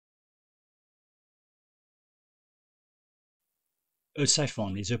A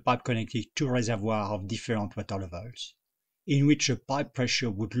siphon is a pipe connecting two reservoirs of different water levels, in which the pipe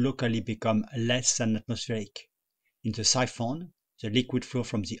pressure would locally become less than atmospheric. In the siphon, the liquid flows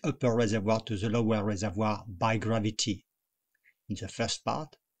from the upper reservoir to the lower reservoir by gravity. In the first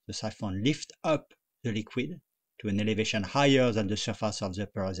part, the siphon lifts up the liquid to an elevation higher than the surface of the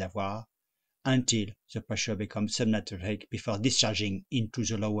upper reservoir until the pressure becomes subatmospheric before discharging into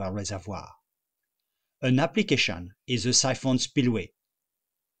the lower reservoir. An application is the siphon spillway.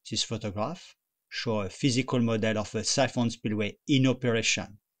 This photograph shows a physical model of a siphon spillway in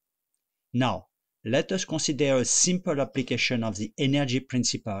operation. Now, let us consider a simple application of the energy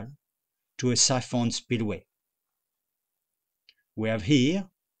principle to a siphon spillway. We have here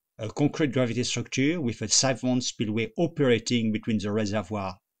a concrete gravity structure with a siphon spillway operating between the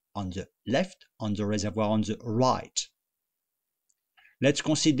reservoir on the left and the reservoir on the right. Let's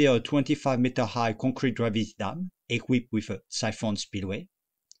consider a 25-meter high concrete gravity dam equipped with a siphon spillway.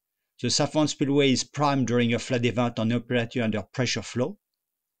 The siphon spillway is primed during a flood event and operated under pressure flow.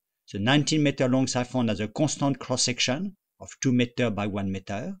 The 19-meter long siphon has a constant cross-section of 2 meters by 1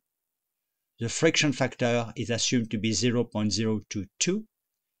 meter. The friction factor is assumed to be 0.022,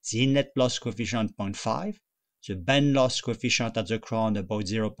 the inlet loss coefficient 0.5, the bend loss coefficient at the crown about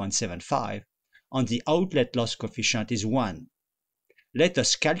 0.75, and the outlet loss coefficient is 1. Let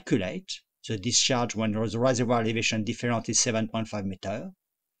us calculate the discharge when the reservoir elevation difference is 7.5 meters,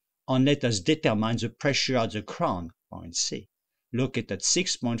 and let us determine the pressure at the crown, point C, located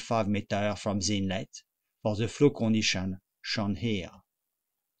 6.5 meters from the inlet for the flow condition shown here.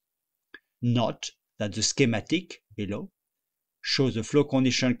 Note that the schematic below shows the flow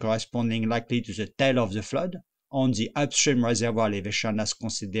condition corresponding likely to the tail of the flood, and the upstream reservoir elevation has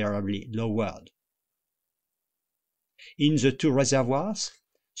considerably lowered. In the two reservoirs,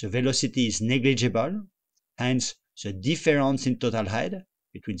 the velocity is negligible, hence the difference in total head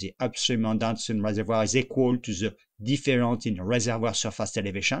between the upstream and downstream reservoir is equal to the difference in reservoir surface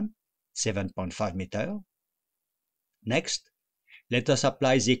elevation, 7.5 meters. Next, let us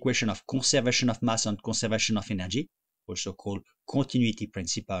apply the equation of conservation of mass and conservation of energy, also called continuity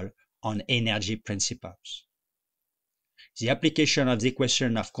principle, on energy principles. The application of the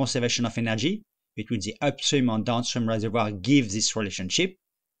equation of conservation of energy between the upstream and downstream reservoir gives this relationship,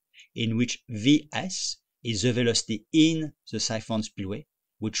 in which Vs is the velocity in the siphon spillway,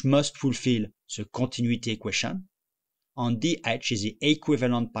 which must fulfill the continuity equation, and dH is the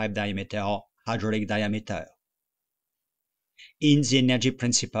equivalent pipe diameter or hydraulic diameter. In the energy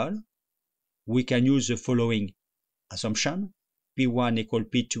principle, we can use the following assumption: P1 equal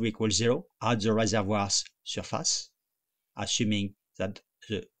P2 equals 0 at the reservoir's surface, assuming that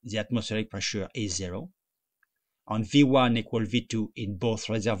the atmospheric pressure is 0, and V1 equal V2 in both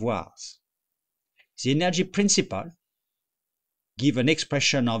reservoirs. The energy principle gives an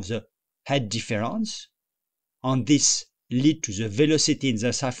expression of the head difference, and this leads to the velocity in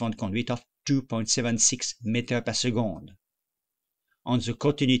the siphon conduit of 2.76 meters per second. And the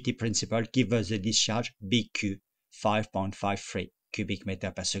continuity principle gives us the discharge BQ 5.53 cubic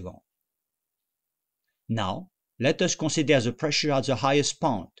meter per second. Now, let us consider the pressure at the highest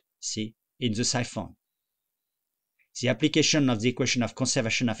point, C, in the siphon. The application of the equation of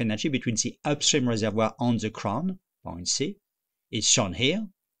conservation of energy between the upstream reservoir and the crown, point C, is shown here.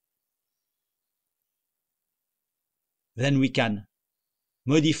 Then we can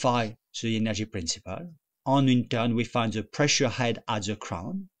modify the energy principle, and in turn we find the pressure head at the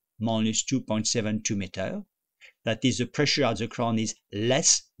crown, minus 2.72 meters. That is, the pressure at the crown is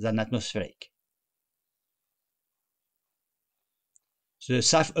less than atmospheric. A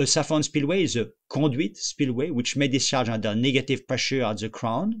siphon spillway is a conduit spillway which may discharge under negative pressure at the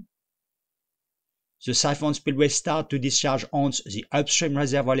crown. The siphon spillway starts to discharge once the upstream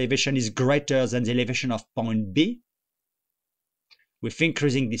reservoir elevation is greater than the elevation of point B. With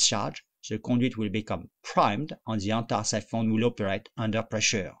increasing discharge, the conduit will become primed and the entire siphon will operate under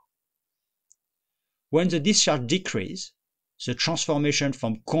pressure. When the discharge decreases, the transformation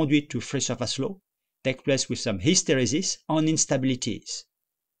from conduit to free surface flow takes place with some hysteresis and instabilities.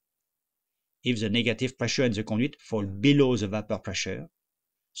 If the negative pressure in the conduit falls below the vapor pressure,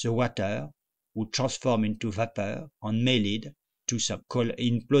 the water would transform into vapor and may lead to some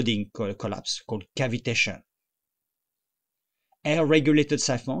imploding collapse called cavitation. Air-regulated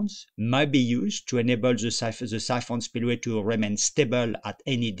siphons might be used to enable the siphon spillway to remain stable at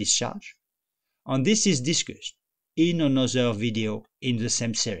any discharge, and this is discussed in another video in the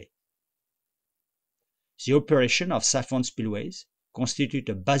same series. The operation of siphon spillways constitute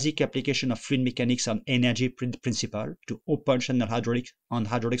a basic application of fluid mechanics and energy principle to open channel hydraulic and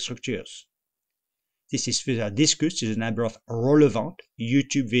hydraulic structures. This is further discussed in a number of relevant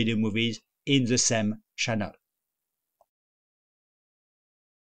YouTube video movies in the same channel.